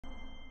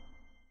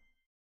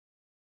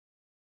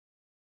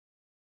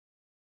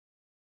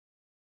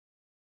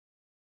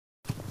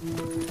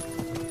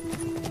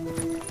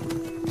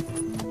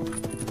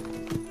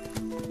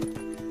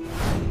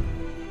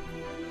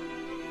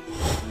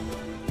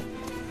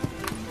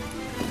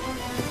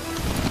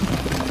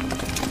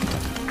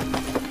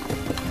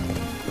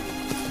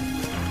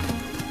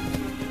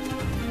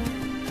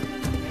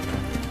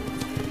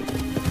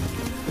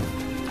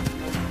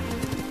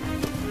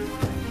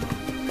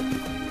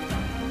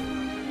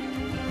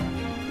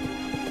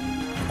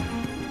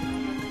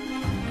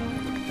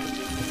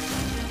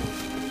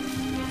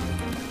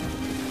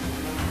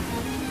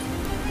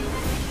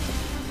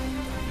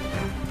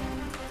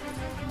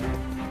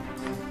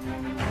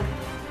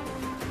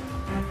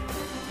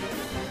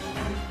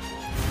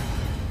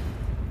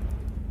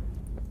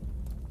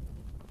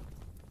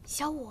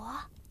小五，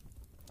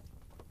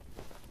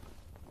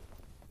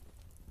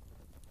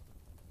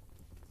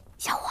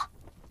小五，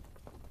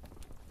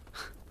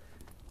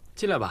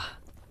进来吧。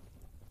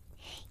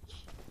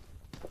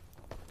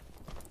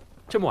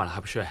这么晚了还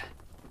不睡？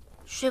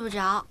睡不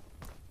着。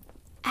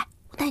哎，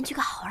我带你去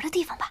个好玩的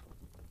地方吧。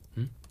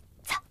嗯，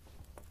走，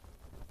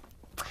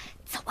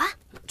走啊！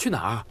去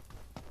哪儿？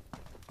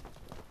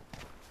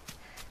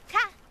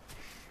看，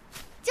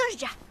就是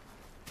这儿。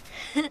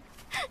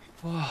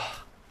哇！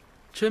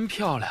 真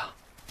漂亮！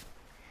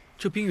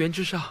这冰原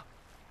之上，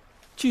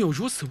竟有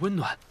如此温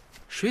暖、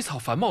水草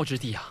繁茂之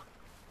地啊！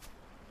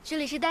这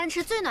里是丹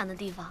池最暖的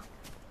地方，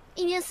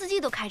一年四季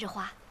都开着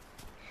花。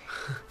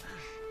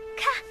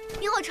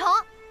看，萤火虫！啊！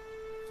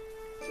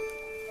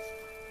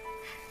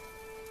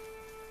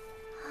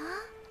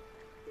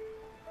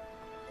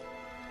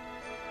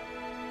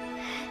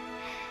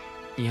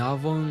你阿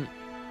翁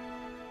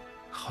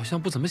好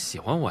像不怎么喜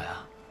欢我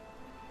呀。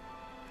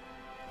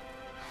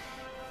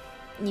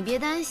 你别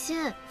担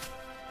心，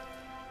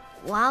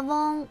我阿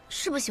翁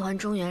是不喜欢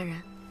中原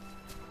人，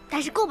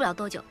但是过不了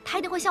多久，他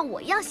一定会像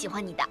我一样喜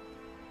欢你的。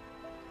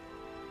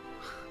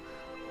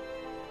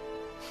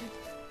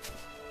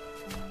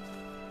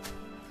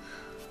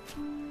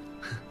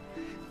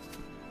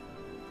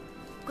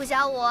顾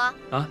小五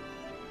啊，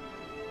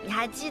你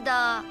还记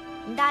得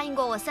你答应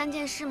过我3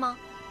件事吗？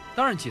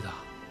当然记得，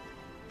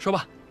说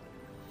吧，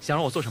想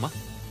让我做什么？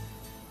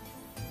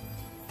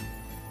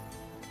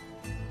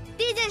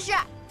第一件事。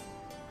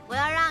 我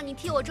要让你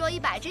替我捉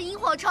100只萤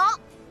火虫。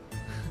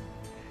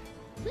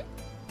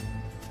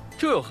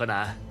这有何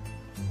难？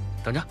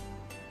等着。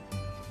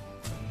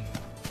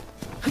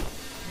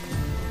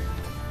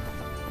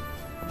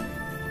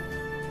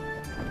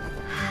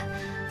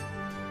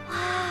哇！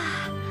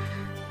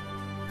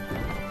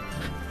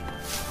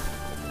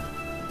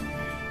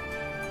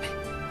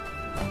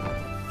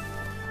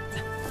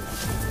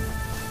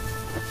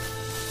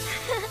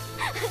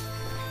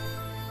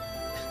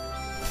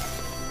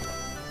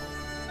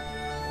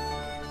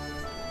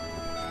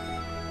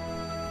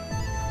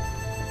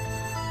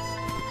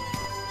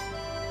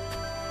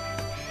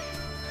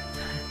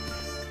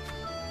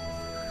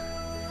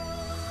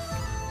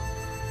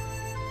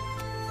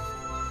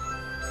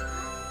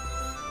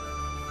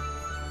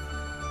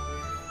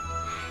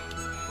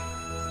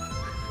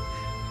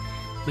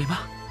美吗？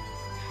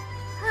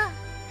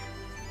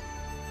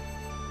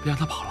别让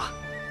它跑了，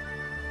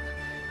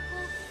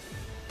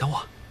等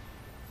我。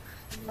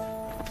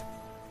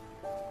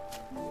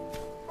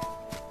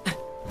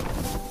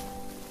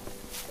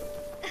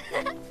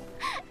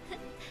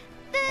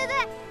对对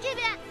对，这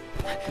边。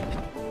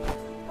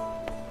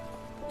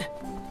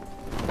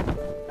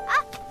啊，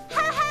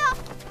还有还有。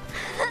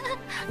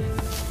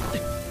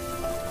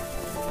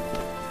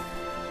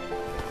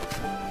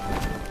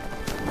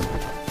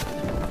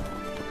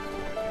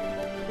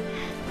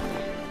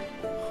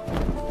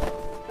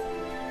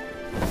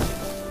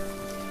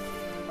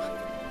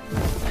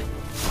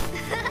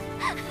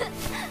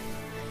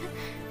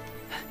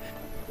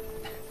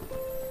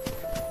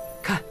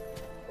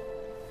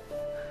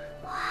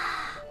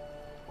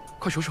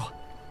快数数。1、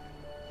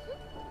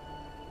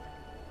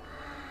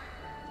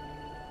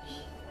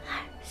2、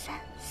3、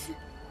4、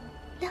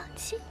5、6、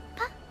7、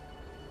8。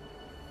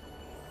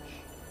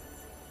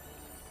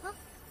啊！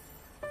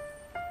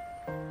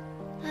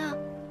哎呀，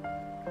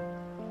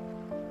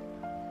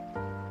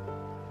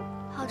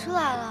跑出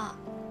来了！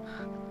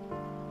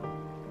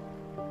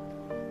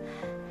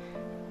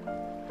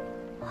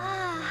哇！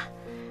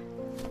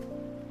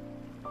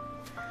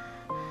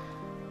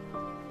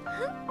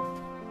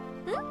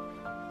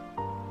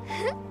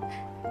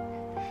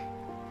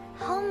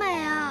好美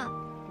啊！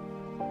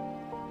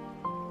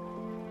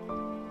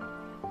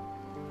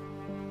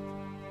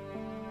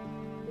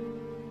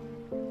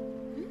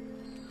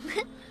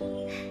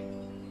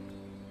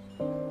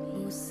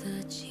暮色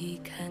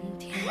起，看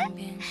天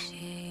边斜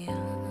阳，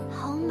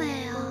好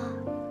美啊，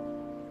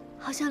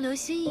好像流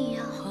星一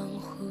样。恍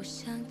惚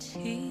想起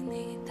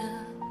你的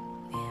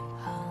脸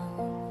庞，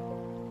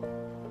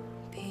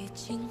毕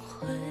竟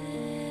回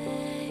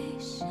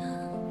想，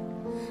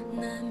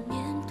难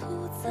免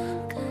徒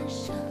增感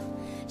伤，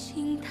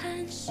轻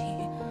叹息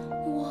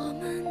我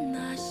们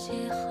那些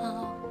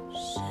好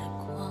时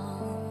光。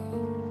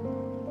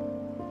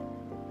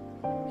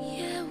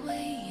夜未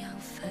央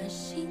繁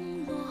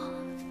星落。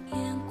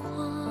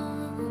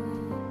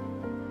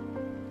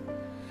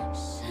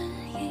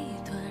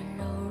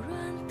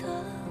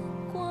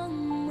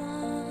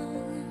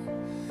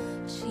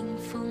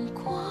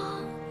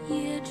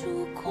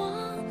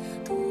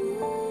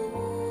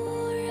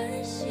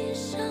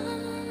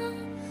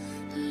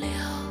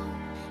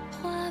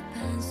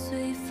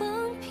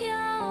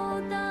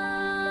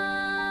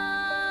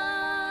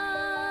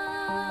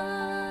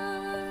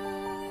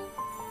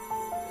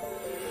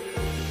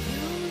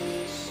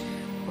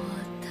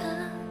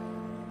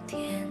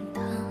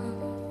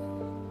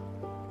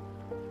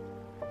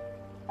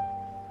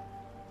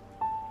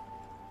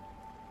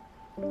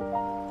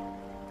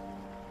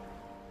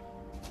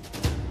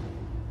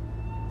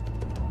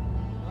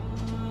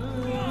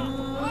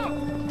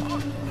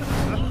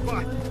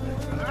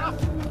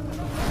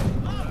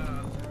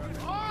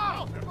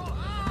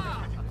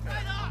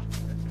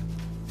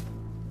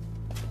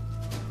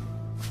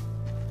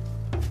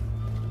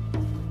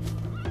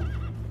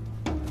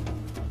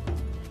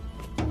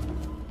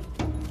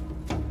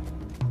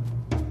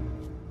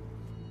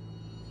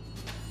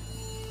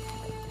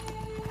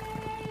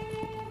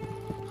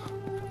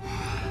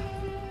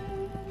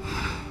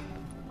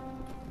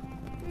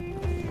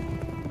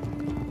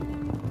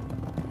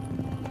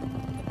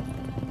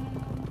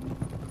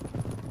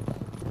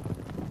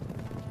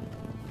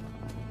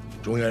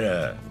中原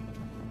人，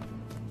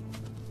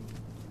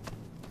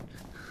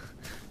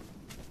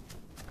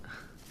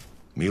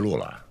迷路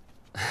了？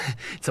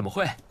怎么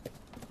会？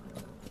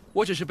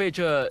我只是被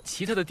这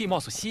奇特的地貌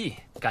所吸引，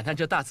感叹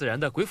这大自然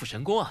的鬼斧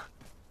神工啊！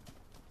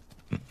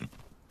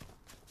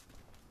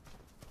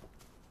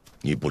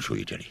你不属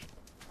于这里，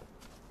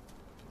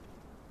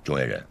中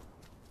原人，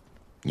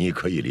你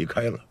可以离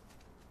开了。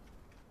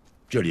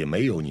这里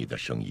没有你的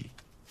生意。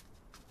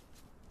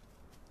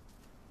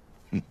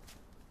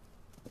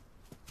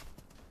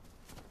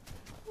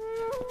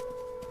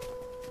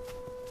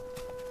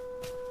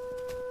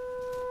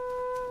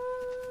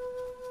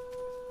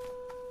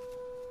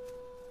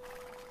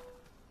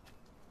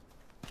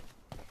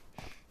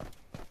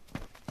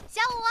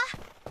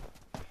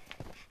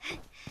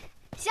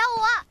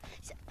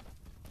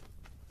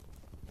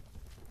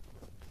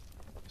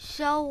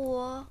 小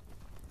五，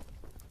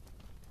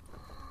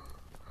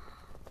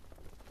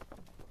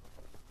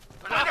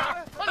快点，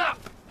快点，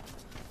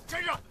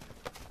跟上，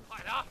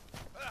快点，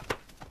快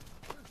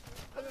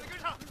点，跟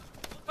上，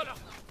快点，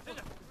进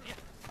去，你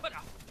快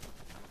点，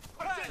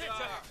快进去，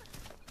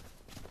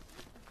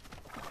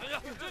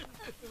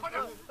快点，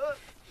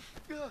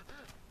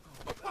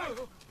快，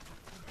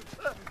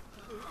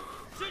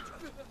进去。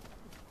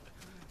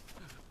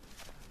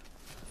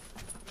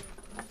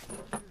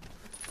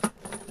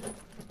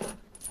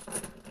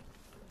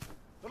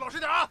 老实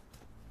点啊！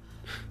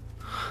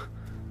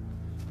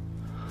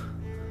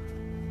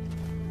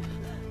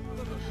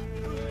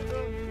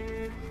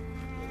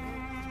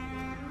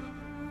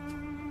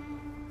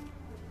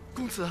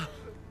公子，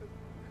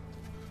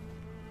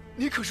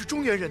你可是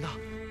中原人呐！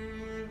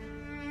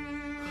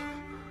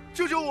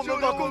救救我们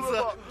吧，公子！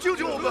救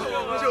救我们！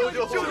救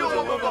救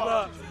我们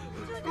吧！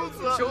公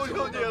子，求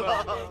求你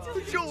了，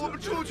救我们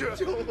出去！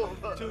救我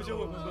们！救救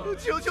我们吧！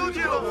求求你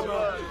了，我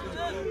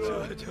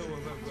们！救救我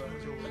们吧！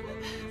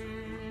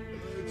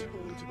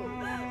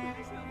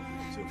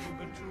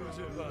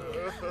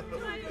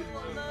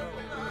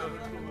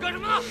 干什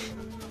么呢？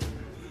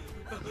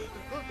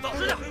老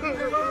实点，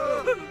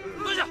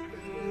蹲下，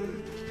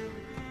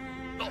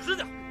老实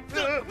点，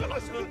等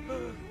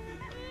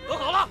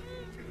好了。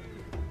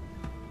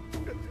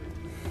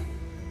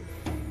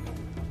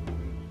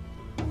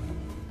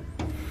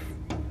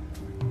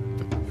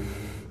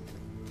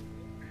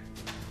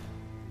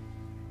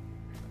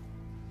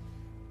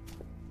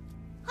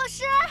老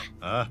师，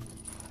啊，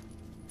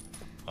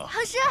老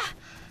师，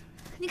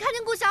你看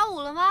见顾小五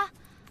了吗？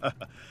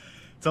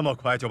这么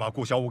快就把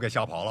顾小五给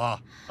吓跑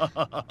了？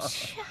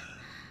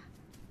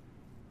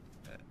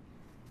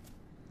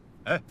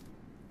哎，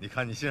你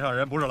看你心上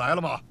人不是来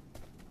了吗？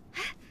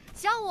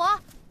小五，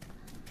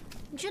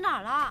你去哪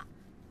儿了？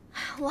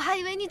我还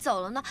以为你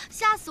走了呢，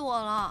吓死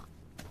我了。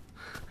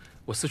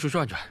我四处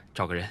转转，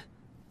找个人。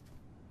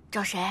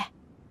找谁？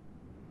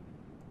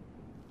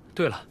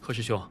对了，何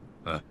师兄，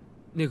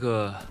那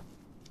个，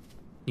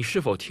你是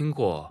否听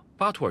过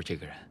巴图尔这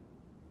个人？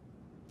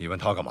你问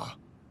他干嘛？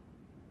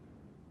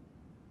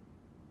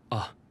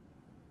 啊，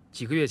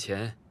几个月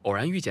前偶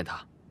然遇见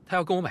他，他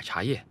要跟我买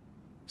茶叶，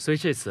所以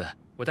这次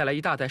我带来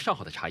一大袋上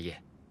好的茶叶，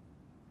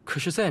可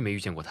是再也没遇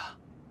见过他。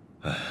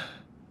哎，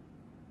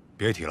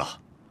别提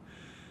了，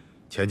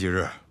前几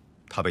日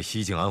他被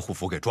西境安护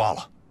府给抓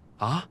了。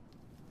啊？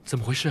怎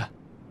么回事？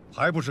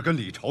还不是跟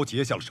李朝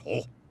结下了仇，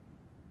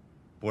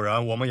不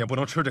然我们也不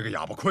能吃这个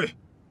哑巴亏。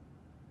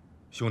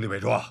兄弟被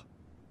抓，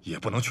也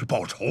不能去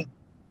报仇，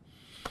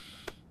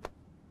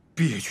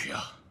憋屈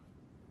啊！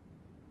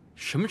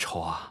 什么仇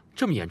啊？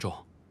这么严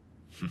重？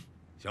哼，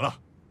行了，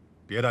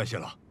别担心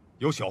了，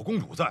有小公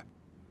主在，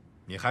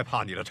你还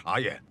怕你的茶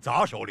叶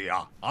砸手里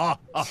啊？啊！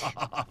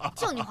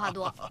就你话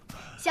多。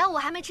小五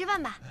还没吃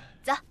饭吧？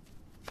走。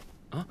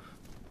啊？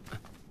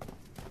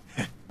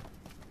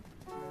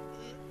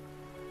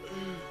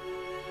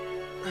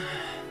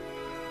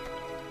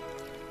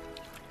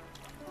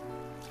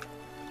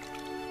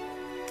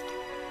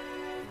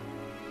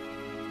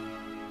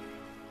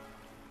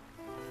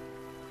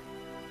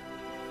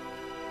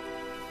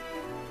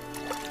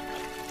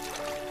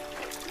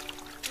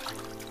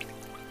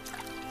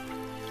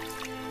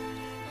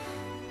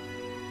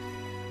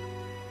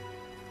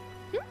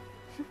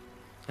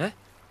哎，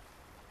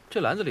这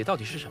篮子里到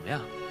底是什么呀？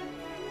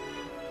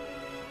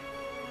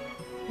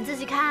你自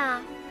己看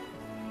啊。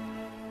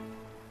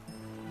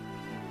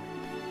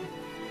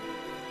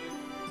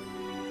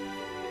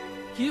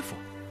衣服，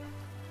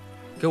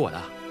给我的。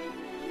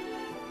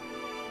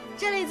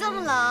这里这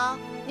么冷，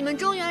你们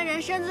中原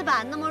人身子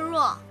板那么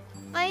弱，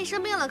万一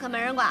生病了可没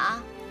人管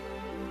啊。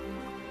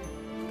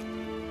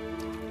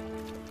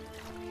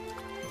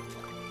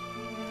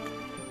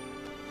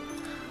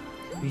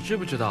你知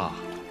不知道？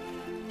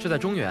 这在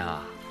中原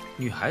啊，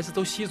女孩子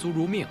都惜足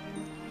如命，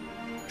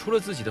除了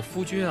自己的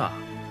夫君啊，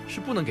是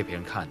不能给别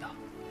人看的。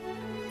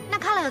那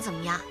看了又怎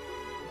么样？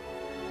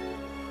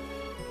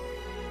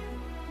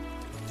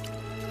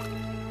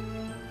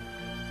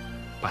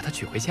把她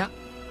娶回家。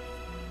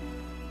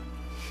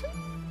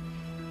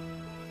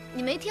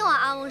你没听我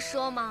阿翁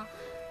说吗？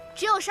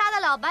只有杀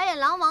得了白眼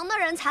狼王的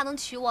人才能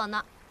娶我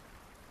呢。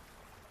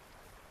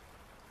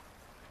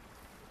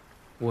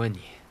我问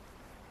你，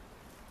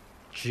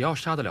只要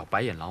杀得了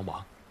白眼狼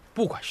王，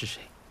不管是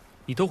谁，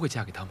你都会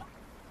嫁给他吗？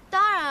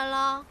当然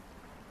了，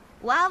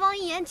我阿汪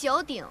一言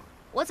九鼎，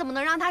我怎么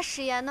能让他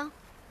食言呢？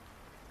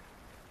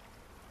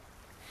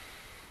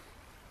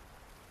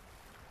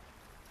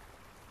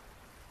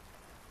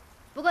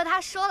不过他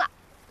说了，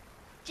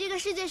这个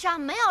世界上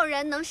没有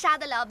人能杀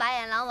得了白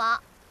眼狼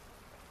王。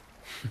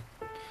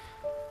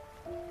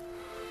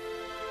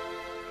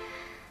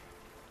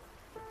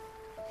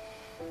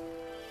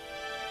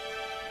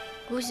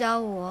顾小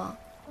五，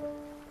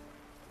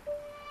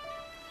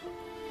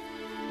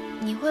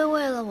你会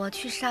为了我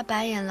去杀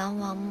白眼狼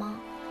王吗？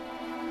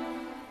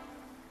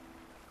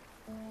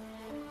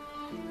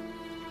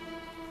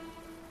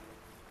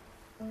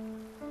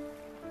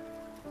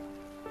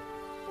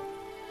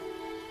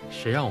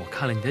谁让我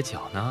看了你的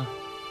脚呢？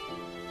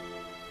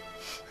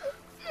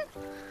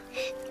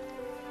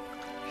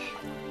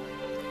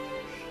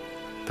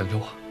等着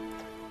我。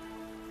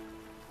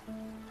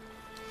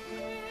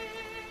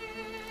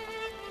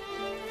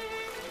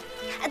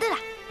啊，对了，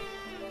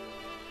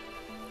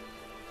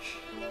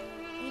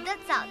你的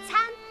早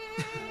餐，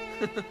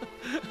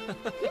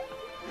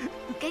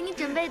给你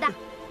准备的。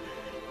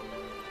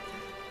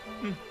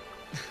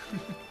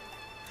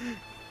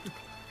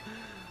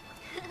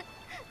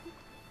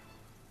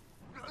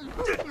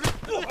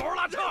不好好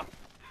拉车，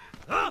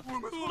啊！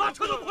拉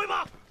车怎么会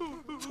吗？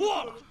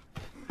错了，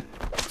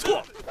错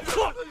了，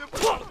错了，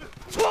错了，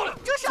错了！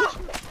住手！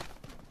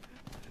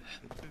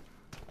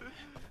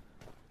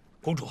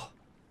公主，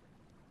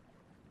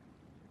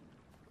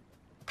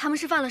他们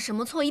是犯了什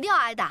么错？一定要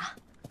挨打。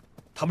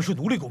他们是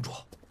奴隶公主，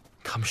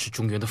他们是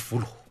中原的俘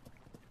虏，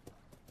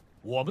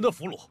我们的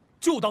俘虏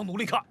就当奴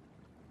隶看。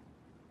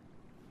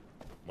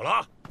穆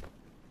拉，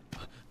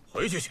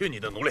回去娶你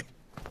的奴隶。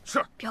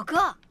是。表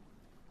哥，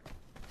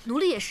奴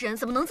隶也是人，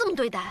怎么能这么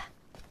对待？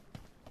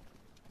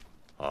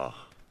啊，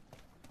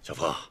小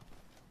凤，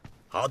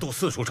阿杜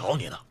四处找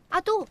你呢。阿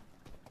杜，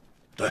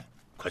对，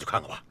快去看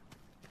看吧。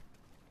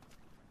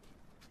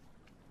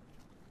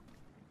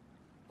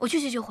我去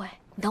去就回，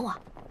你等我。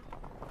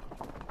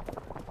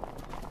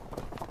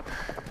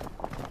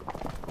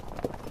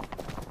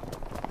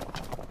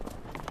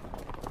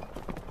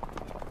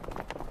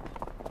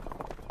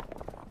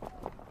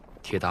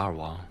铁达尔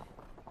王，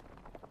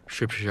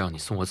是不是让你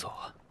送我走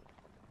啊？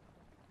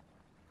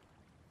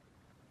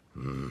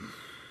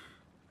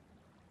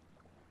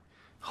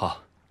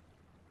好，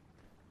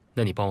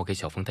那你帮我给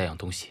小凤带样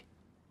东西。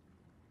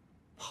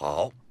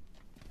好。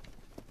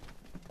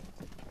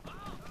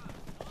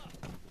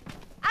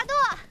阿杜，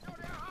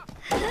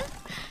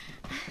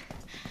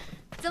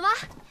怎么？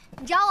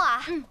你找我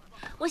啊？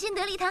我新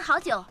得了一坛好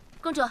酒，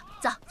公主，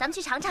走，咱们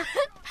去尝尝。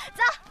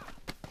走。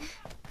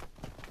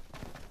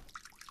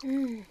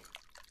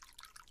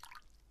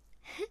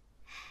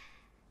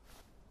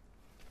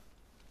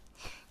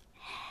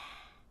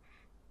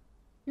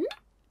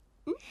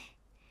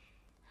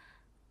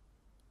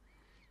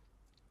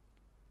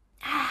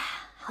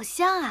好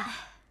香啊！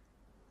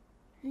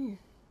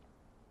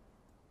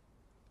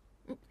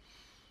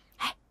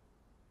哎，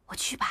我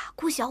去把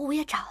顾小五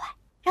也找来，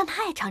让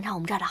他也尝尝我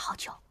们这儿的好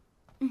酒。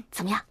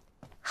怎么样？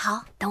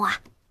好，等我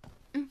啊。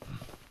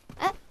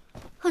哎，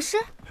贺师，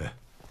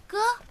哥，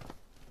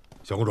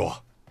小公主，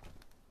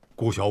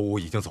顾小五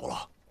已经走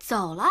了。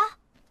走了？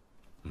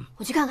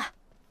我去看看。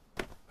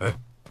哎，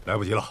来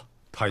不及了，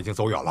他已经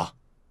走远了。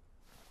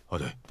哦，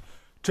对，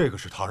这个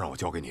是他让我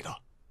交给你的。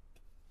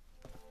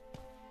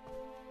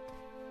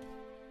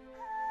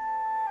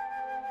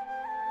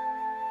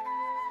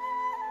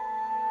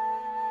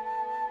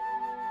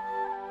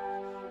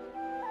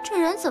这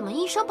人怎么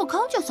一声不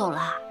吭就走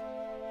了？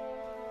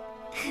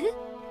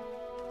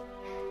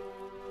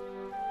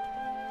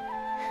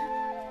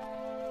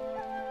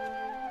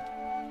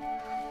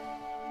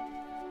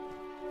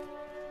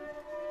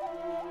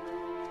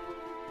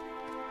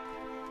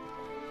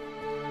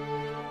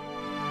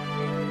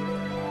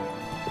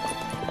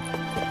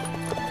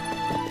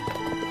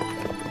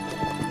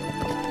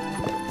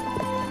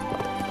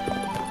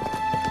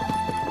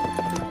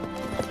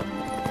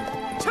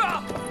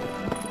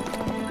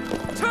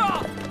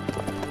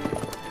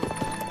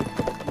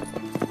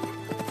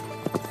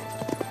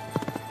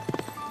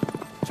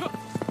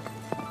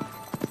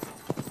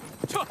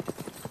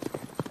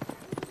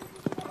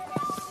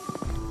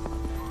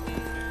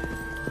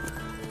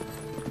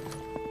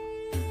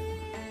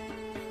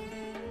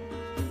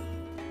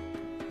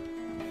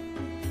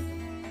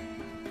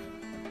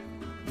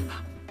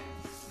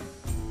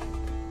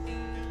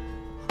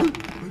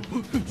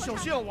小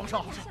心啊，王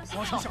上！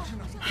王上，小心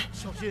点，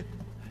小心！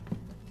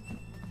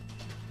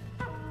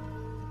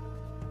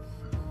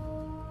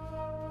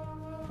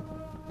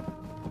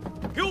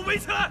给我围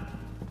起来！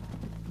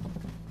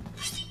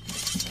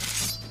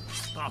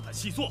大胆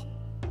细作，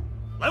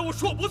来我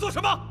硕博做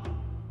什么？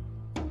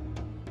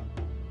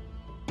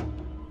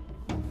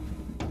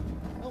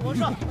王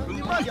上，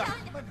你慢点，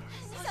慢点，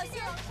小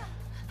心！王上。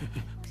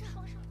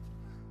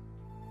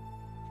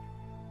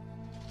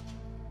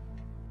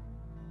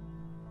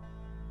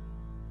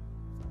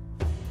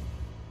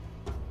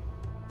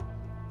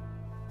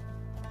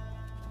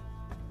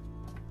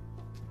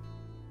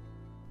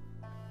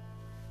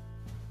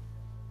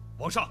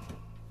皇上，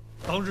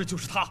当日就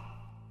是他，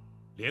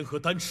联合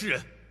丹吃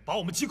人把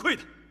我们击溃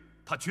的，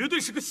他绝对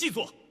是个细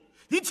作，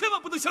您千万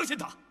不能相信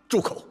他。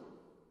住口！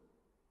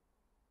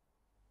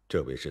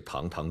这位是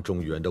堂堂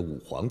中原的武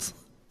皇子，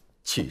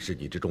岂是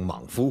你这种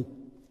莽夫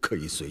可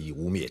以随意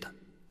污蔑的？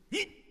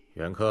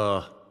元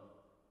客，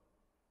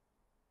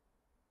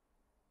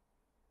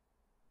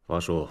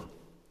王叔，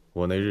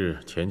我那日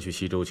前去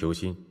西周求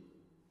亲，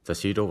在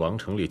西周王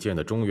城里见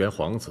的中原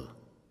皇子，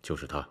就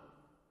是他。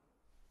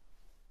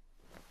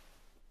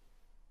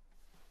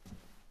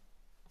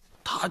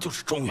他就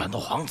是中原的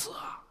皇子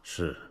啊！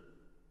是。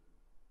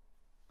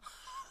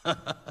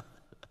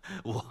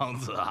王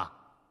子啊，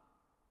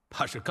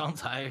怕是刚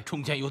才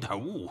中间有点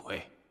误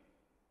会。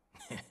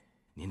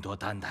您多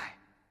担待，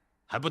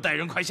还不带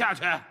人快下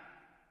去？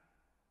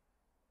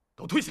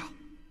都退下！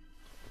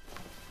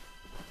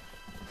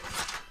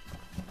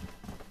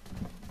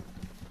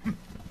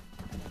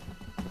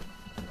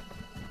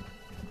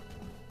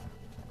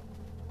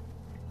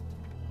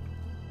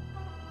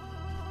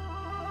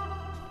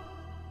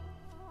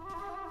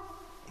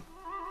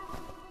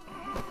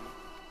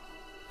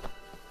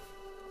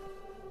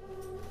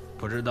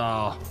不知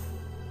道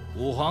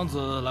五皇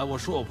子来我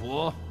硕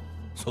博，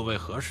所谓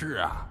何事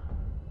啊？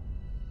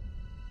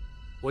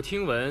我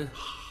听闻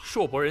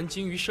硕博人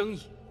精于生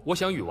意，我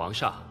想与王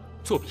上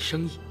做笔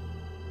生意。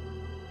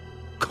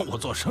跟我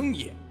做生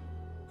意？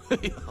哎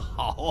呀，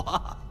好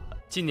啊！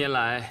近年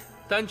来，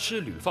丹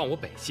吃屡放我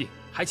北境，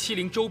还欺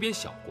凌周边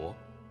小国，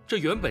这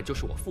原本就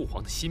是我父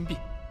皇的心病。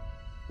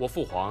我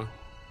父皇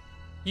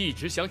一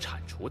直想铲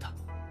除他，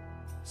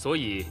所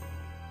以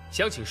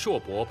想请硕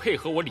博配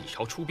合我李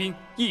朝出兵，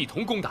一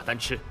同攻打丹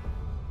吃。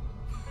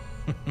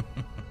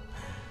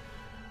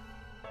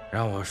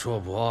让我硕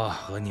博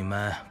和你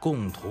们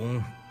共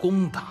同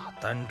攻打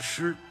丹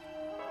吃。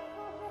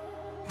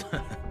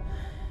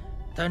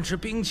丹吃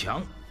兵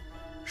强，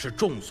是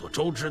众所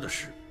周知的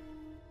事。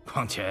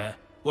况且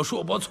我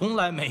硕博从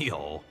来没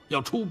有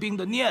要出兵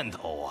的念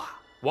头啊。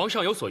王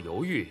上有所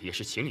犹豫也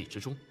是情理之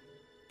中。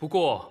不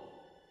过，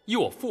依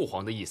我父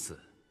皇的意思，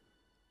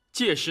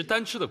届时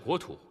丹吃的国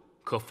土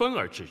可分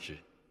而治之，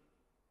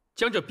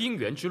将这兵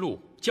源之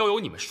路交由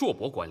你们硕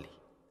博管理。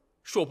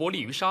硕博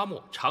立于沙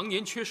漠，常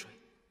年缺水，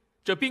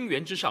这冰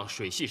原之上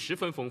水系十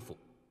分丰富，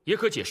也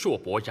可解硕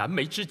博燃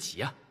眉之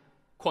急啊。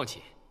况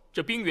且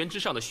这冰原之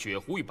上的雪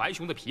狐与白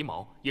熊的皮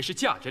毛也是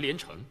价值连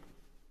城，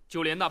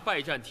就连那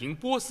拜占庭、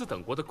波斯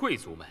等国的贵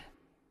族们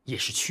也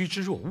是趋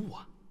之若鹜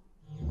啊。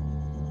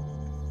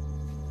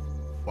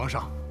皇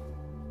上，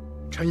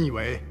臣以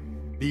为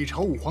李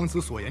朝五皇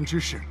子所言之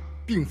事，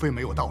并非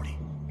没有道理。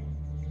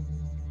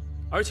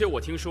而且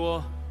我听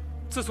说，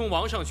自从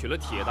王上娶了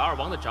铁达尔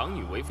王的长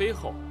女为妃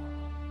后，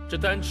这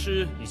丹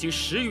吃已经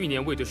10余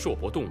年未对硕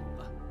博动武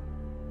了。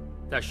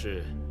但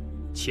是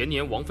前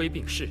年王妃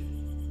病逝，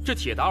这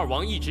铁达尔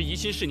王一直疑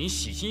心是您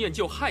喜新厌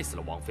旧害死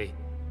了王妃，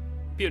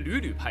便屡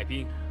屡派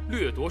兵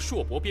掠夺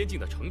硕博边境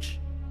的城池，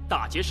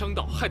打劫商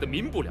道，害得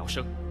民不聊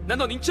生。难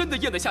道您真的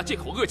咽得下这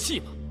口恶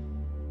气吗？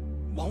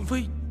王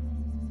妃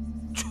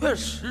确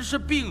实是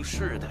病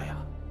逝的呀，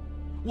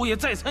我也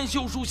再三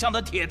修书向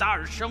他铁达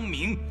尔声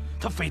明，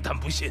他非但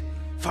不信，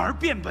反而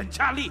变本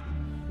加厉。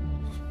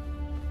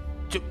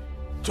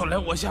就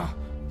连我向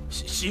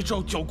西周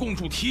九公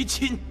主提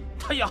亲，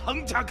他也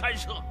横加干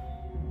涉。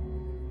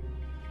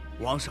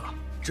王上，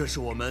这是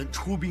我们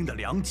出兵的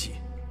良机，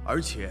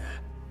而且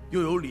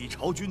又有李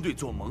朝军队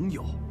做盟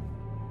友，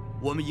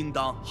我们应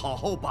当好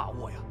好把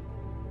握呀。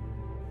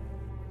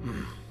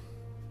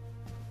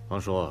王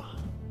叔，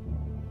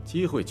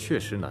机会确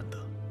实难得，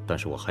但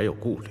是我还有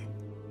顾虑。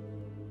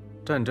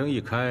战争一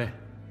开，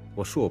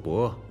我硕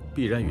博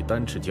必然与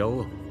丹赤交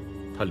恶，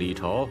他李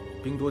朝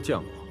兵多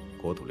将广，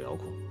国土辽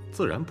阔，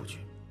自然不惧。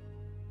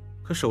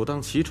可首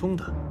当其冲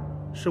的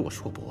是我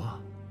硕博啊！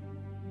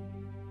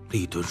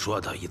利敦说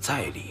的也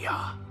在理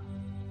呀，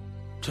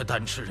这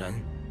丹赤人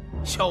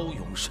骁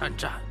勇善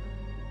战，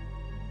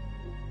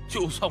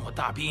就算我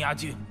大兵压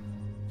境，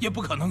也不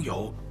可能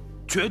有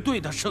绝对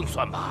的胜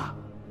算吧？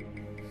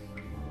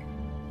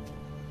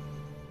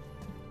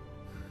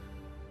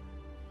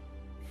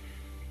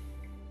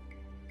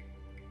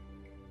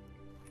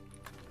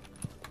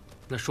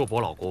那硕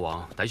博老国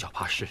王胆小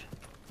怕事，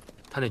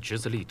他那侄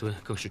子利敦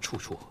更是处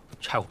处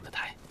拆我们的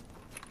台。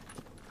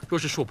若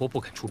是硕博不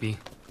肯出兵，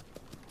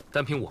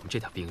单凭我们这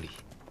点兵力，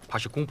怕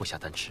是攻不下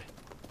丹赤。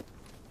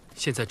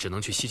现在只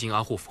能去西京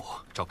阿护府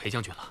找裴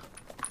将军了。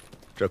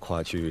这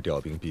跨区域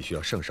调兵必须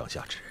要圣上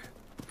下旨，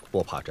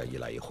我怕这一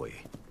来一回，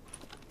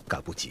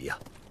赶不及呀。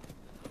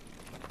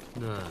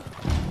那……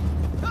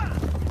站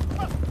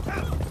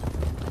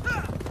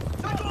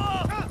住！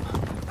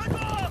站住！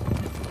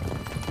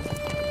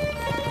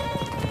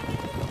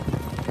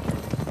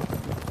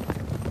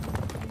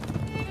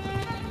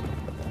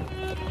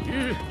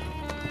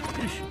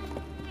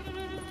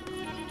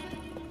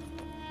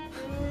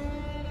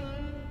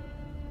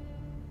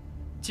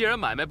既然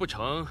买卖不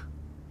成，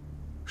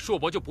硕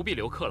博就不必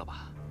留客了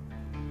吧？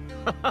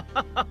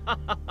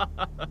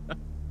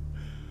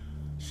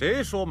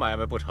谁说买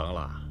卖不成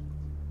了？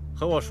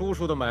和我叔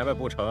叔的买卖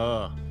不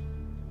成，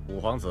五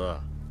皇子，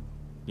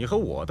你和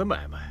我的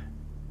买卖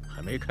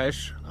还没开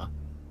始呢。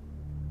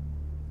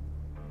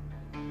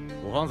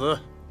五皇子，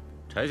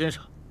柴先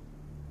生，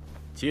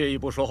借一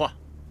步说话。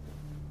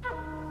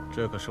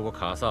这可是我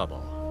卡萨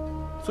堡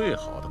最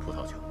好的葡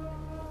萄酒。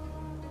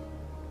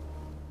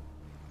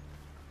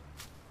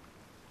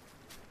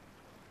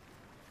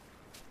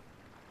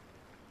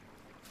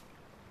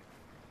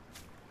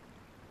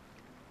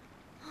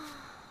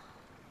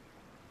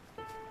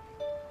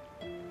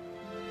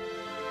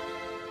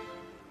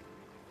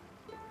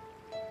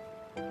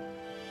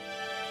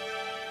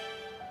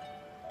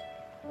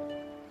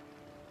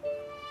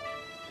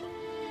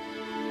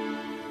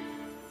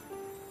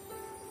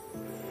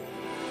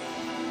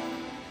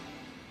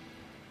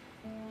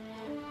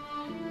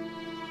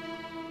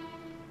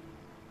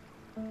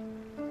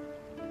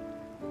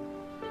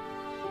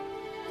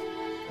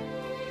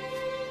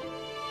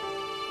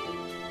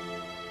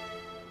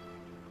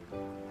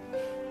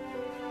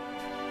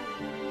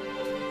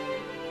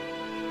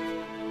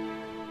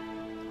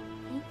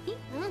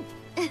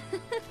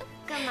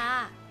 干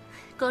嘛？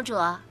公主，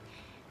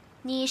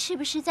你是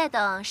不是在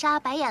等杀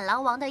白眼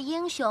狼王的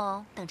英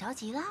雄，等着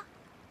急了？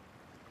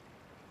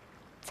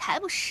才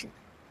不是呢！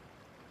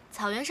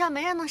草原上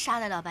没人能杀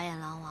得了白眼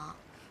狼王。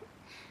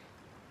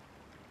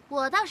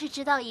我倒是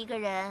知道一个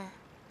人，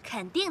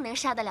肯定能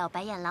杀得了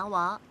白眼狼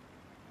王。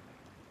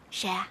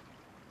谁啊？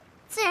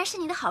自然是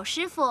你的好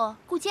师傅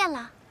顾剑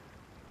了。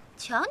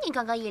瞧你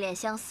刚刚一脸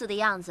相似的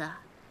样子，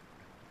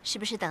是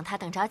不是等他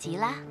等着急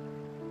了？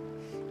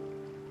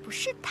不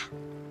是他。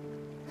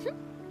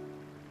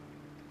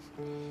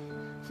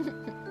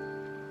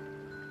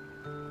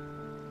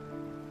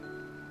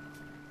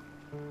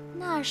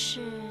 那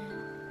是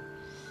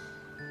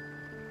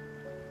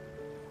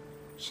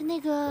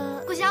那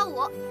个顾小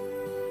舞。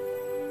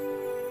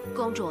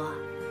公主，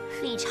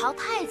李朝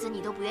太子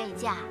你都不愿意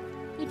嫁，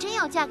你真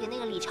要嫁给那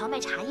个李朝卖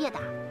茶叶的？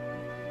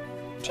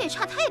这也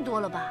差太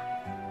多了吧？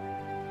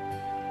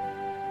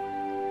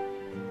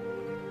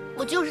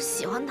我就是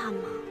喜欢他嘛。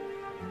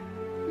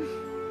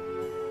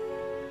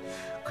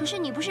可是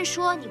你不是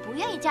说你不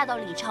愿意嫁到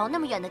李朝那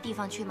么远的地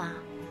方去吗？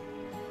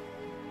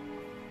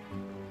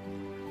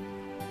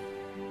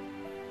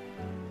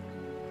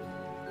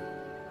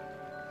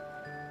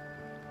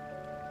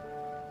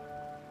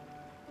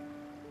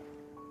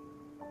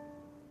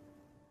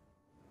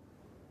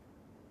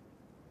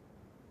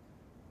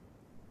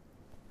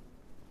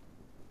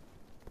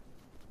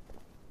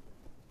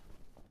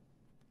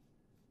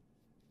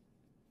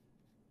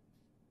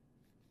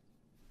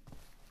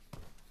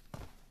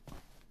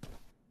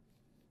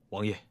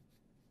王爷，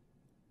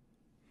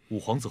五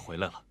皇子回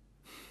来了，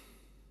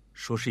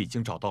说是已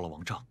经找到了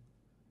王帐，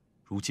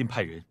如今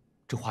派人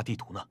正画地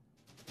图呢。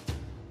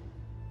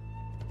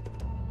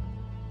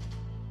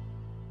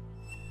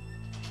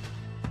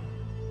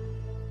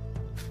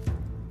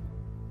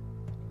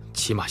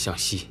骑马向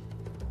西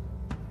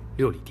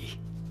6里地，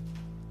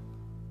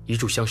一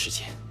炷香时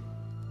间，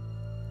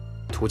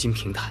途经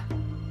平坦，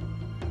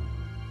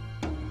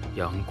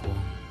阳光。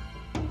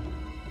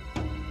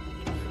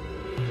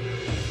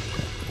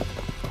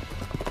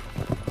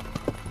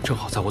 正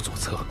好在我左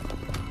侧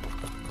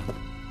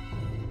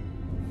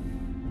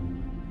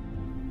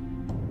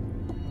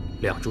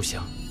，2炷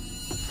香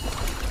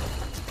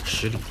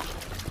，10里地，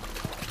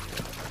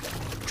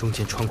中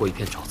间穿过一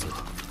片沼泽，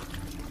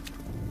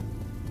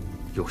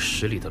有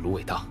10里的芦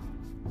苇荡。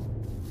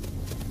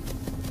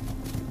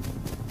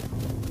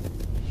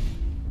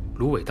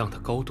芦苇荡的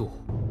高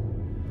度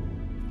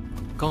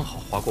刚好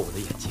划过我的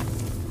眼睛。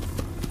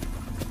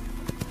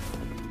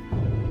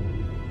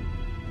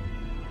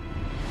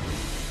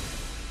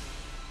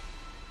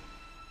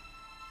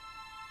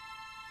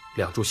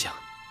 2炷香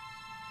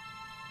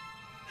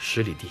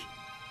，10里地，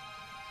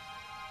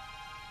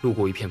路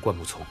过一片灌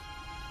木丛，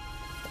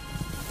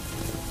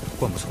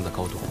灌木丛的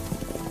高度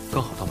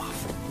刚好到马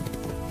腹。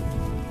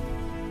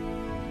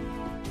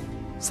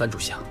3炷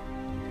香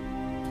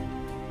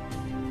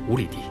，5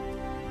里地，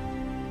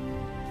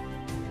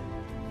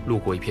路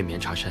过一片棉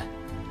茶山，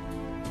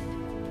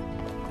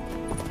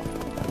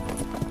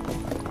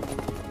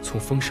从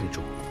风声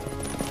中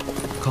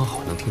刚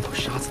好能听到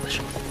沙子的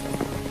声音。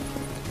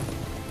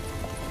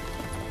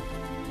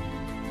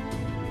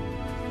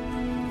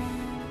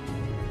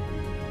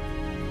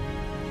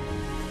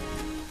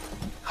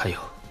 还有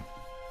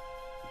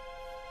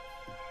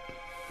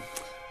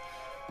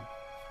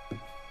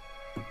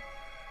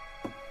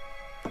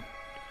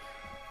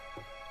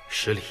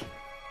10里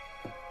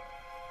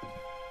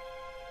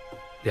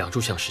，2炷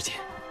香时间，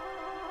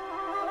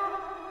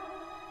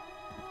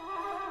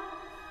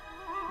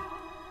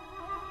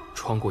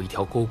穿过一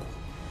条沟谷，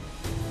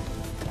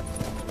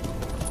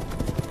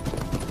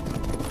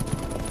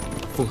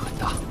风很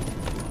大。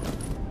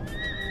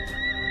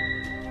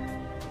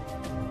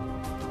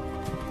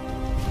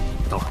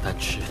 到了丹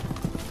池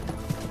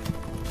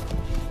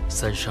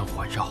，3山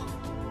环绕，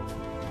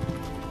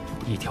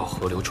一条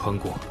河流穿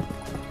过，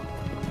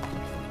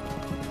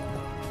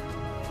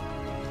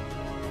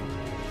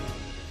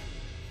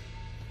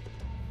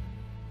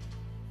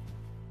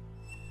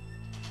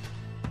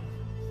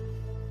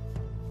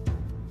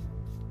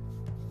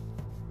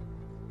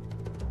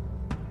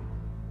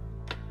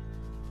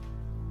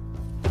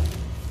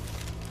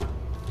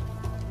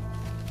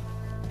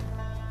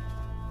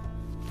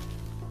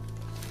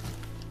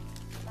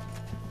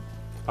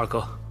二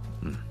哥，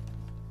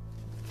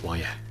王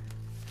爷，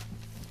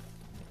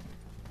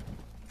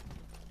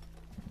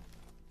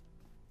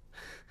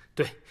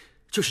对，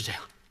就是这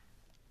样。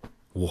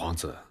五皇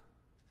子，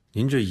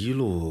您这一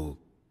路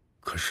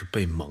可是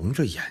被蒙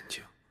着眼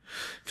睛，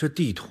这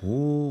地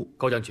图……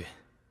高将军，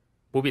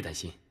不必担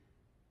心。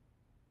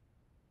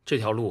这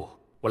条路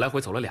我来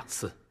回走了2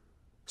次，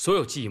所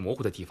有记忆模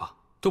糊的地方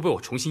都被我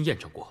重新验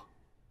证过，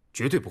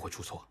绝对不会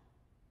出错。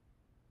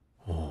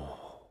哦。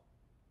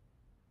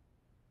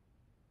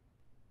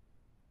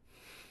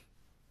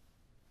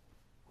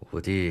 五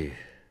弟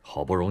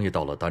好不容易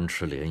到了丹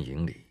池联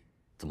营里，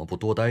怎么不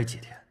多待几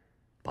天，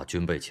把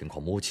军备情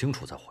况摸清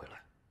楚再回来？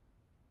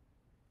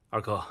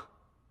二哥，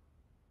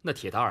那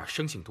铁达尔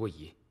生性多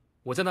疑，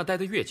我在那待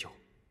得越久，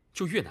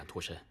就越难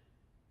脱身，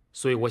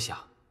所以我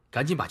想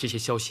赶紧把这些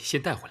消息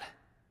先带回来。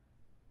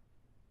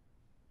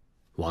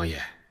王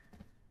爷，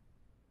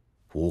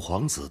五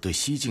皇子对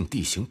西境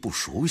地形不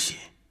熟悉，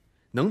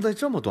能在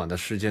这么短的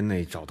时间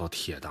内找到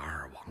铁达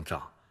尔王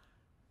帐，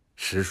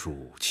实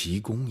属奇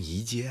功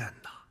一件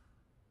呐。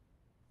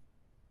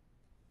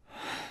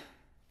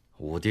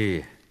 五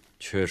弟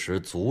确实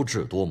足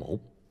智多谋，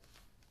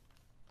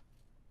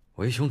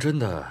为兄真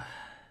的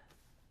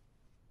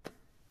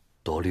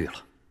多虑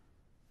了。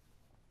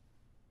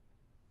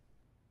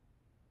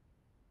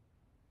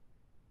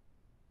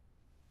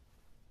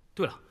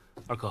对了，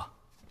二哥，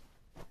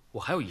我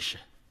还有一事。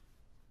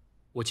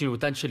我进入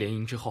丹池联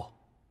营之后，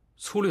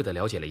粗略地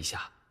了解了一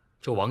下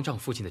这王帐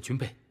附近的军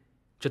备。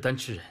这丹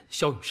池人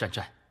骁勇善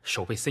战，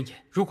守备森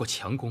严，如果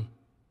强攻，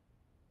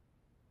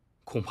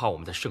恐怕我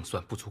们的胜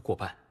算不足过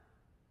半。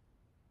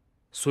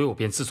 所以我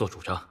便自作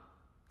主张，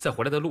在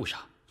回来的路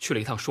上去了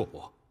一趟硕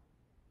博，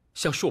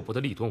向硕博的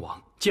利敦王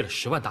借了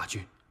10万大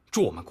军，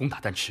助我们攻打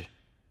丹池。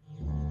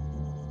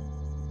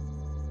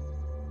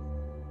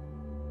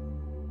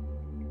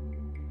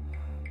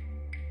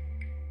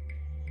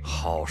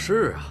好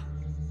事啊，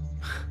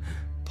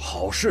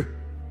好事！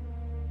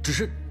只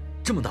是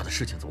这么大的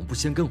事情，怎么不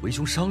先跟为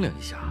兄商量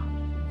一下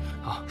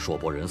啊？硕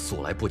博人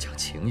素来不讲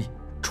情义，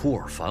出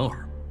尔反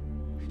尔，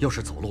要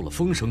是走漏了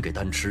风声给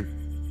丹池。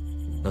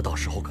 那到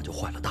时候可就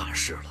坏了大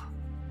事了。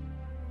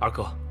二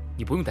哥，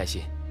你不用担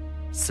心，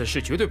此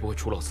事绝对不会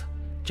出漏子。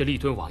这利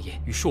敦王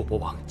爷与硕博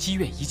王积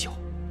怨已久，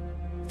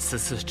此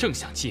次正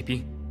想借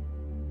兵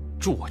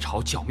助我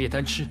朝剿灭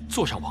丹吃，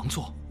坐上王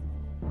座。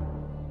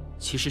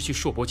其实去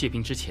硕博借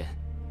兵之前，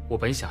我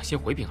本想先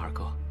回禀二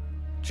哥，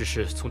只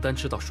是从丹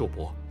吃到硕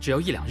博只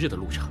要1、2日的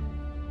路程，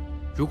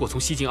如果从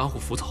西境安护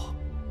府走，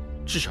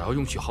至少要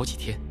用去好几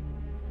天。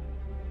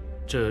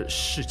这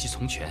事急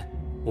从权，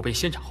我便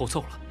先斩后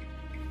奏了。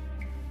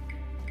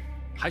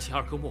 还请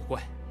二哥莫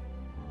怪。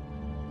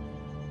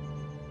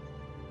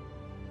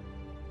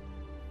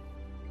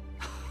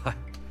嗨，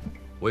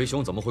为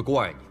兄怎么会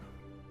怪你呢？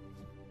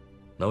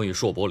能与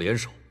硕博联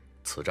手，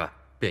此战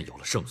便有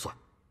了胜算。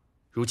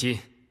如今，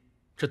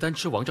这丹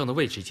吃王帐的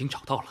位置已经找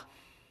到了，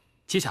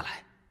接下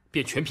来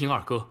便全凭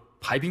二哥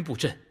排兵布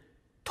阵，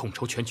统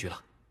筹全局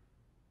了。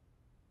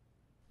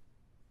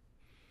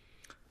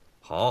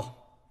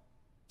好，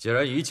既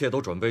然一切都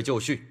准备就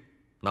绪，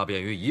那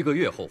便于1个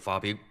月后发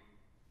兵。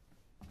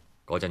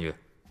 高将军，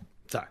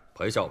在。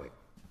裴校尉，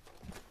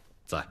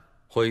在。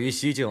会于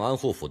西境安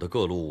护府的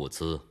各路物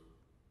资，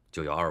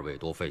就要2位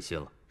多费心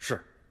了。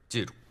是。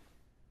记住，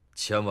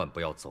千万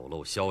不要走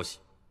漏消息。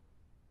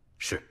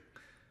是。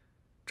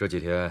这几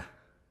天，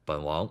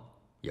本王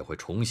也会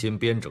重新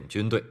编整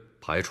军队，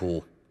排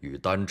出与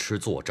丹吃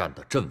作战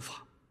的阵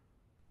法。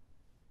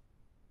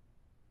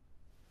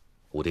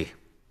五弟，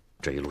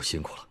这一路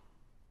辛苦了，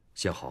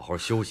先好好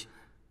休息。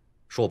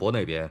硕博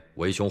那边，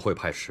为兄会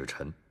派使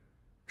臣。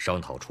 商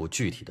讨出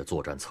具体的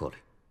作战策略。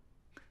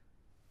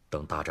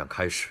等大战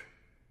开始，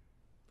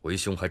为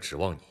兄还指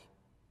望你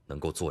能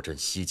够坐镇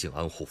西境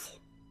安护府。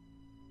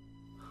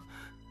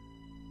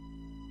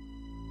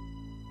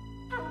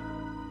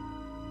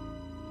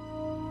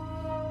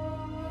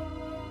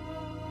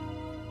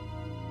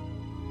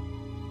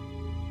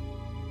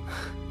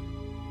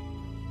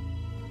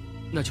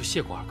那就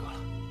谢过二哥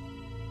了。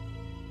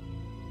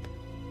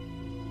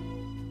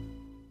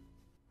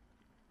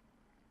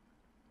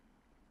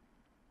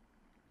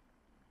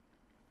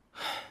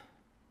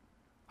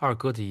二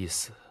哥的意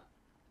思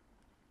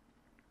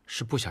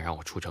是不想让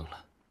我出征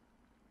了。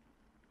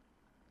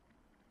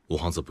五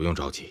皇子不用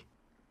着急，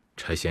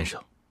柴先生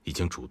已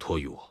经嘱托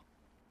于我，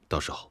到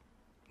时候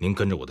您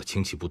跟着我的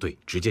轻骑部队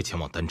直接前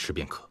往丹池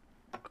便可。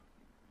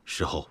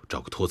事后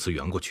找个托词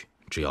员过去，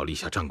只要立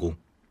下战功，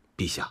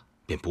陛下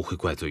便不会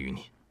怪罪于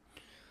您。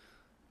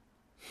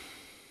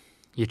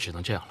也只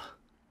能这样了。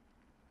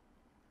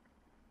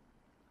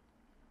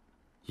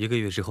 1个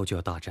月之后就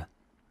要大战，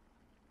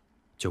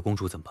九公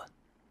主怎么办？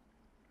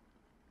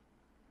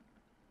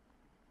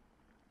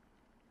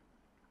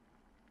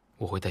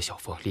我会带小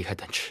凤离开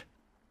丹池。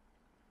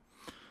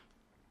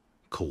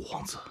可五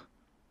皇子，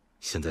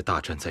现在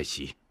大战在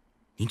即，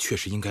您确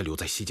实应该留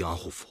在西境安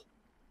护府。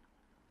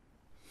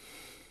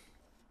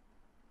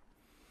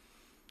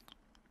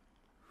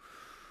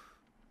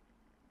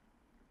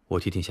我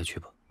替殿下去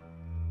吧。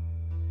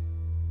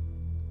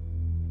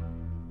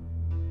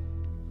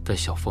但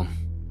小风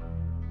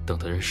等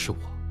的人是我。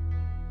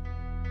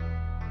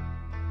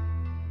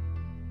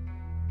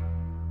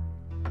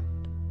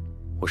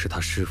我是他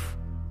师傅，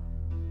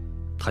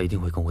他一定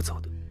会跟我走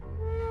的。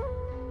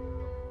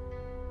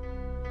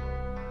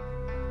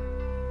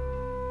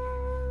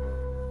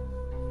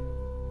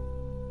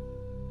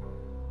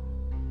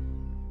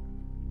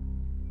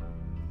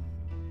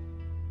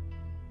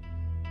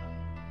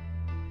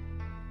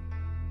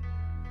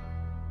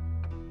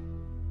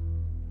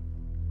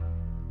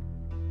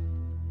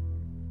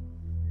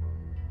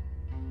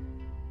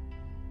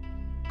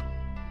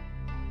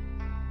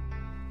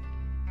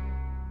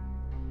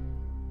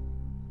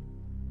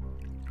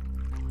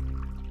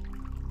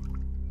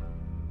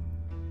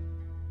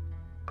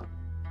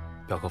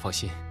表哥放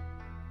心，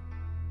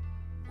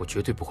我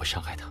绝对不会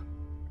伤害他。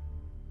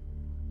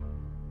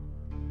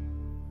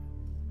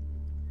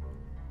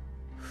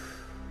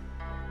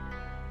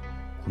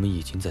我们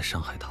已经在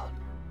伤害他了。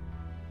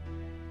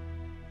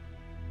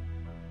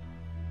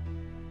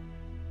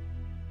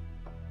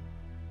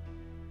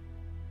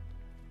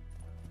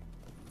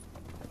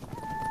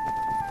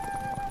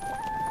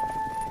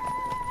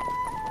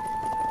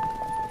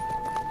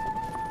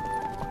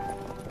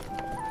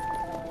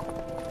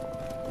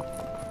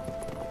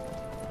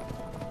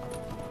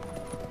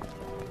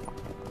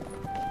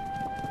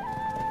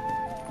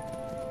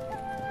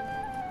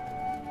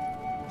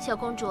小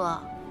公主，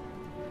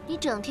你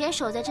整天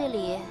守在这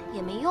里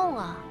也没用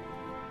啊。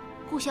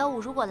顾小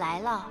五如果来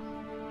了，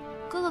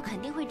哥哥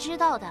肯定会知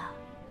道的。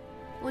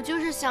我就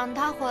是想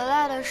他回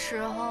来的时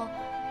候，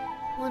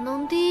我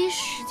能第一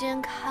时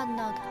间看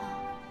到他。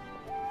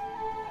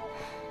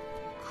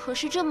可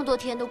是这么多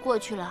天都过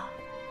去了，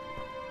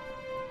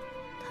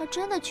他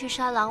真的去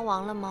杀狼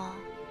王了吗？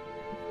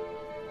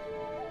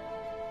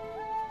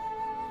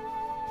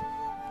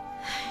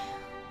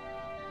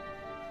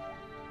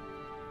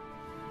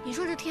你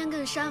说这天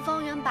亘山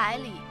方圆百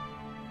里，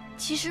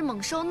其实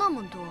猛兽那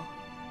么多，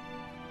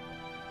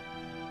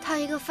他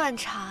一个犯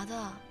茶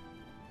的，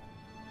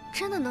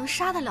真的能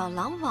杀得了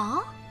狼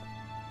王？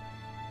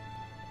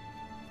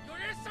有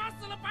人杀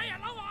死了白眼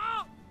狼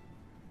王！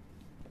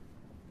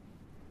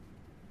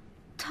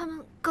他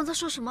们刚才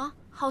说什么？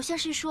好像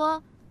是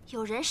说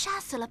有人杀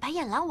死了白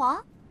眼狼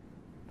王。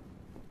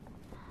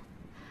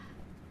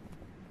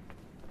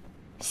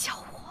小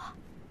伙，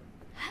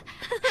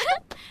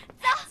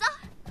走走。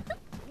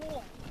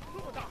哇，这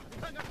么大！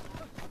你看看，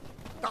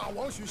大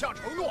王许下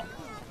承诺，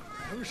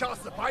能杀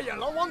死白眼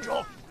狼王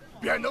者，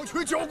便能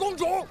娶九公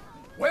主。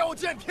我要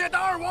见铁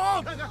蛋二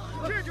王。看看，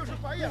这就是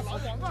白眼狼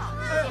王啊！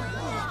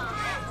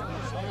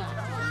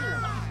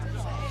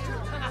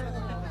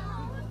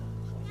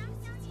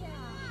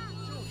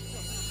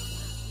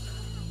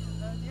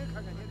你也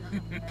看看，你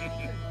也看看，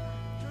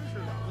真是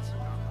了不起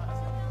啊！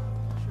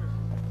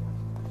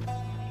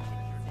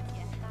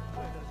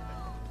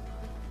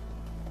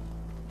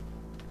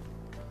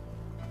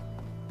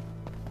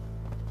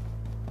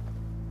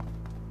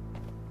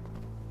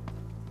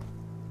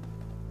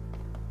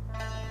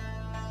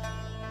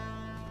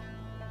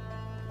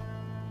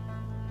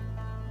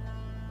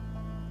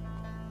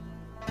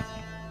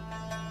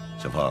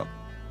小凤，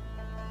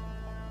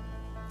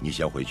你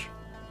先回去。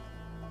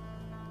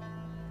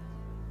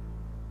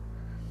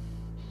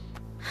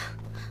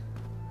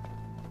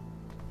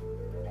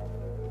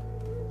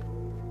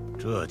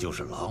这就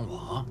是狼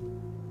王？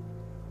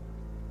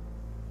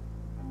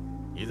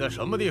你在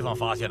什么地方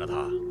发现了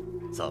他？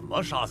怎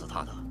么杀死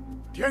他的？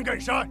天埂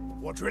山，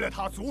我追了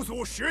他足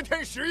足10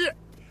天10夜，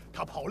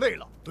他跑累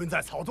了，蹲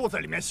在草垛子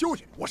里面休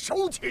息，我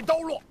手起刀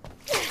落。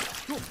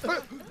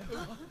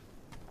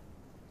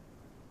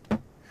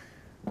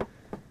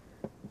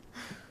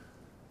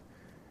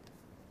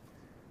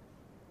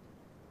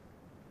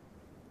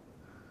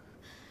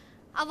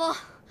阿翁，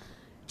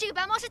这个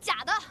白猫是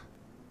假的。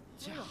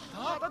假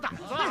的胆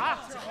子啊！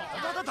好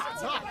大的胆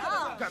子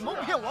啊！敢蒙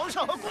骗王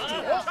上和公主！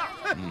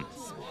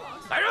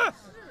来人，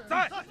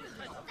在，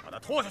把他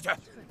拖下去，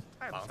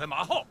绑在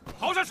马后，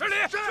跑下10里。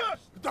是，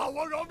大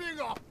王饶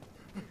命啊！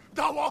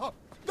大王，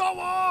大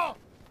王！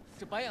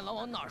这白眼狼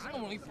王哪是那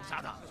么容易捕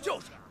杀的？就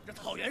是，这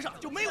草原上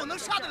就没有能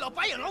杀得了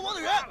白眼狼王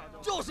的人。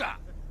就是。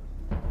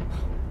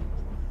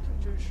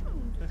这真是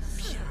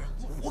骗人，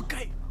活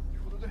该！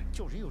说的对，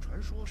就是一个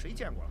传说，谁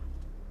见过了？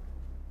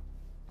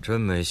真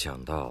没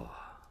想到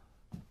啊，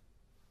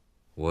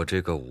我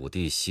这个武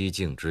帝西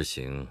境之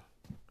行，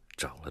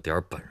长了点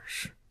本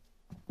事，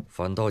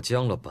反倒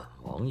将了本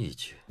王一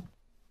军。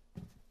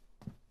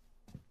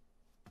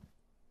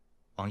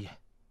王爷，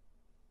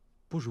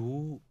不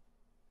如……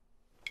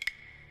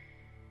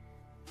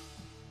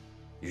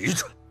愚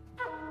蠢！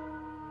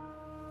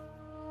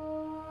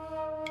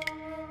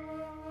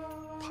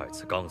太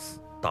子刚死，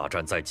大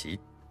战在即，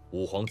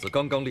五皇子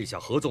刚刚立下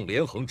合纵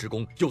连横之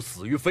功，又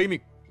死于非命。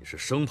你是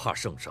生怕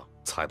圣上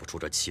猜不出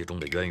这其中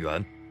的渊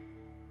源？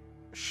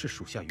是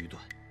属下愚钝。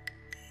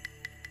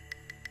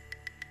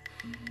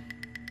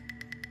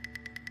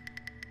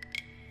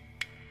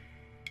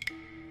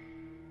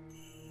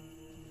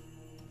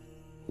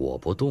我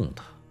不动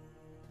他，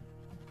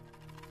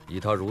以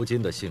他如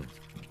今的性子，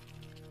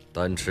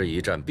丹池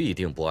一战必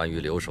定不安于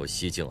留守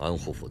西境安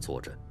护府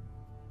坐镇。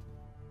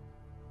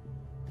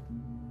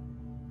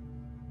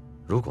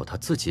如果他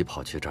自己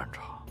跑去战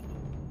场，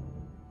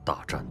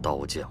大战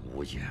刀剑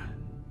无眼。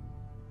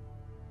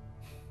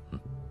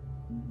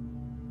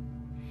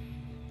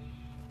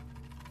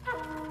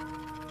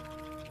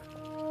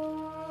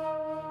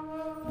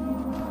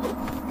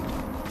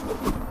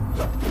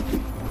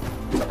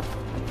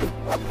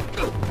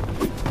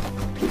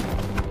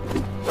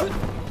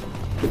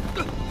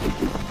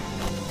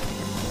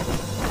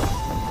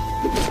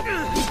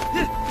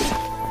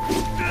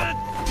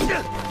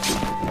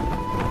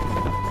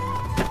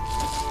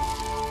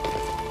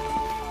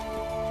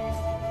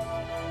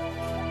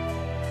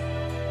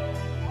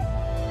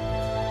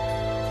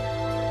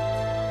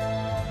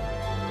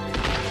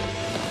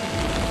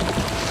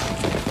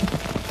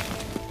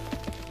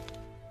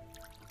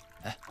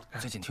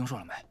 最近听说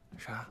了没？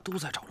啥？都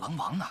在找狼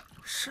王呢。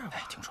是吗？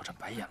哎，听说这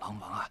白眼狼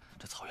王啊，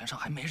这草原上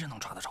还没人能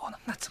抓得着呢。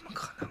那怎么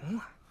可能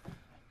啊？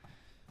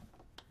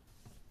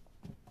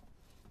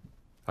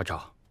阿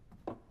昭，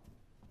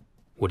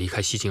我离开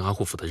西境安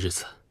护府的日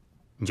子，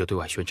你就对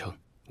外宣称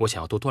我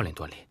想要多锻炼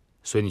锻炼，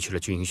随你去了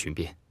军营巡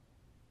边。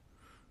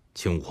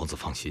请五皇子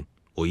放心，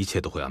我一切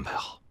都会安排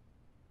好。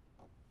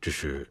只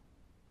是，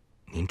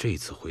您这一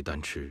次回丹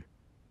池，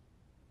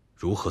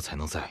如何才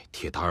能在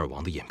铁达尔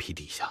王的眼皮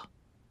底下？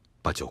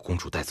 把九公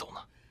主带走呢？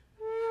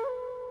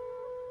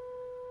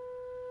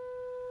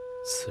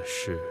此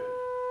事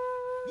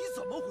你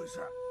怎么回事？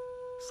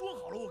说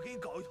好了我给你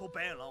搞一头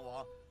白眼狼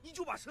王，你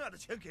就把剩下的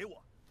钱给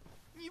我，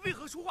你为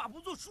何说话不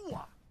作数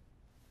啊？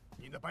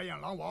你的白眼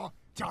狼王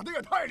讲的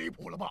也太离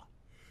谱了吧！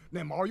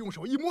那毛用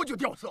手一摸就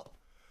掉色，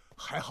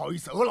还好意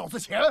思讹老子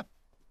钱？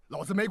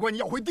老子没管你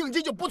要回定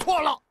金就不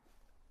错了。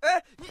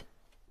哎，你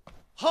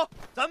好，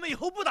咱们以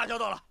后不打交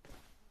道了。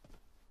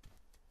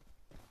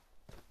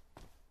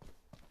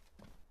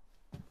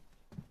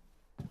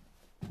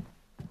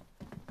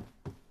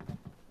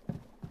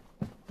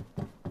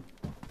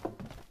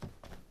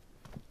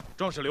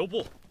 壮士留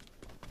步。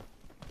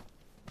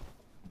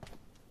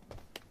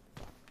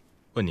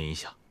问您一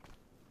下，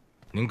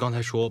您刚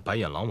才说白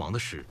眼狼王的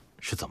事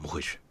是怎么回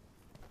事？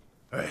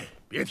哎，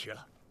别提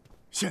了，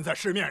现在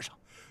市面上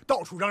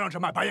到处嚷嚷着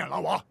卖白眼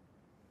狼王，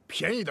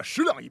便宜的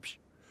10两一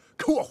匹，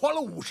可我花了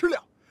50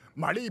两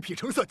买了一匹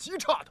成色极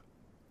差的，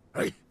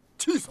哎，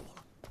气死我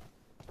了！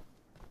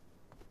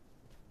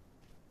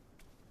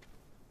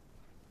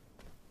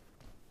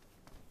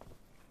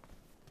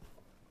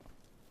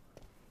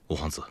五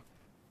皇子。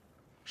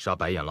 杀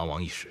白眼狼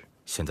王一事，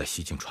现在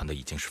西境传的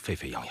已经是沸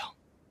沸扬扬。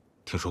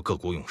听说各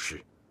国勇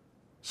士，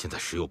现在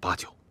10有8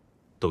九，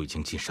都已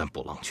经进山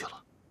捕狼去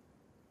了。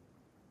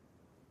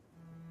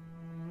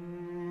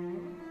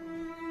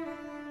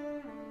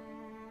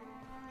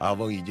阿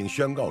翁已经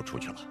宣告出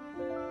去了，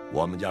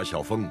我们家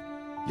小凤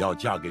要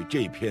嫁给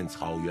这片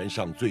草原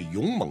上最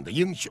勇猛的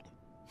英雄。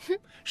哼，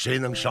谁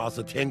能杀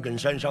死天根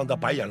山上的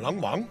白眼狼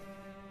王，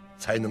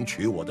才能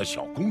娶我的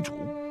小公主。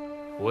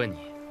我问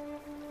你。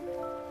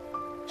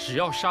 只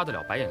要杀得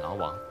了白眼狼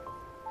王，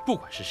不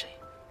管是谁，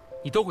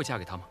你都会嫁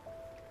给他吗？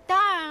当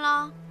然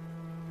了，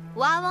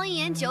我阿翁一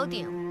言九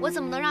鼎，我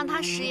怎么能让他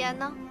食言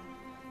呢？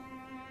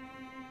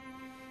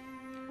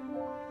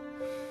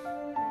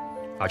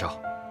阿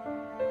昭，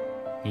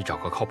你找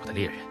个靠谱的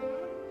猎人，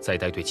再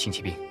带队轻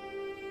骑兵，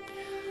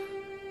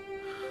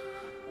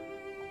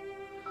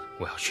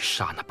我要去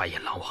杀那白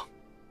眼狼王。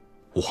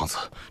五皇子，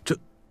这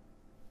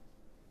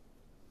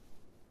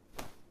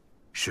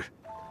是。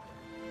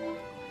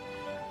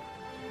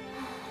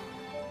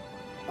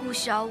 顾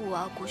小五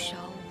啊，顾小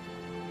五，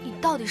你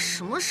到底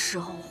什么时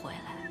候回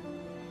来？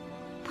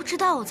不知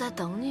道我在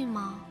等你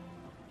吗？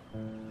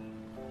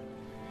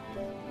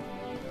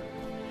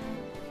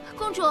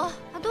公主，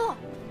阿杜，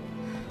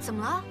怎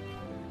么了？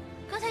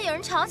刚才有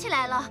人吵起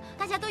来了，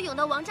大家都涌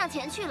到王帐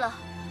前去了。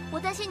我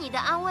担心你的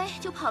安危，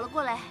就跑了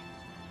过来。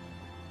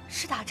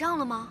是打仗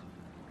了吗？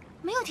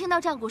没有听到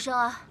战鼓声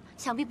啊，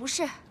想必不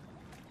是。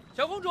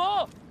小公主，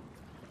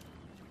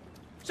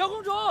小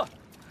公主。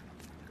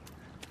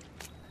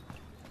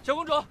 小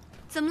公主，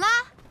怎么了？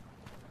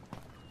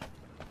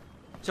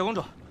小公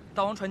主，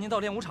大王传您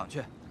到练武场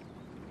去。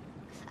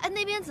哎，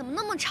那边怎么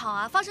那么吵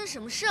啊？发生什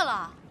么事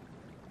了？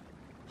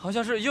好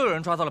像是又有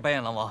人抓到了白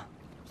眼狼王。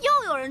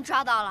又有人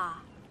抓到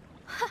了？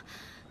哼，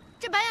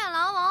这白眼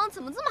狼王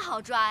怎么这么好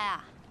抓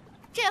呀？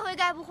这回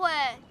该不会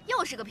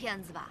又是个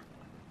骗子吧？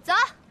走，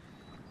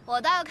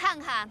我倒要看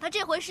看他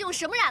这回是用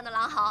什么染的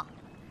狼毫。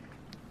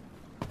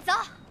走。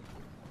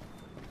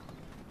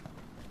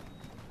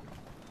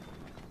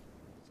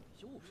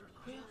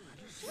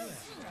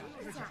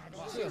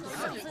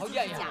 好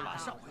艳艳的吧？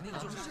上回那个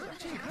就是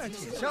这看着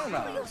挺像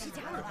的。又是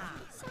假的吧？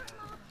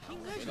应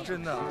该是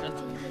真的。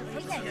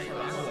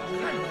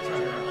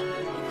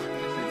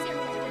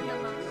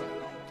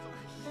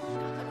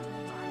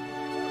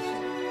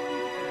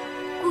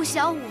顾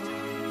小五。